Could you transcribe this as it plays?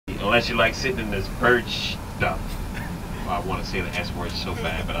Unless you like sitting in this birch stuff. Well, I want to say the S word so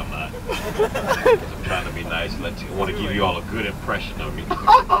bad, but I'm not. I'm trying to be nice. I want to give you all a good impression of me.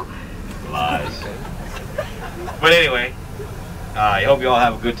 Lies. But anyway, I hope you all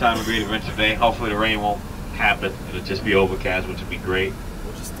have a good time and great adventure today. Hopefully the rain won't happen. It'll just be overcast, which would be great.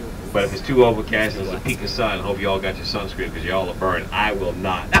 But if it's too overcast and there's a peak of sun, I hope you all got your sunscreen because y'all are burned. I will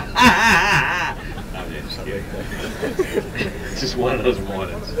not. I'm just kidding. It's just one of those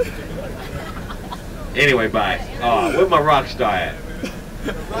mornings. Anyway, bye. Where's my Rockstar at?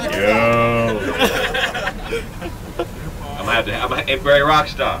 Yo. I'm very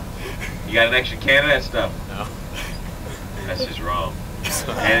Rockstar. You got an extra can of that stuff? No. That's just wrong.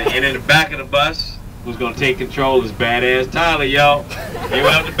 And in the back of the bus, who's gonna take control is Badass Tyler, yo. You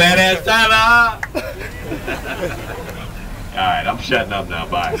up to Badass Tyler? Alright, I'm shutting up now.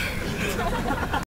 Bye.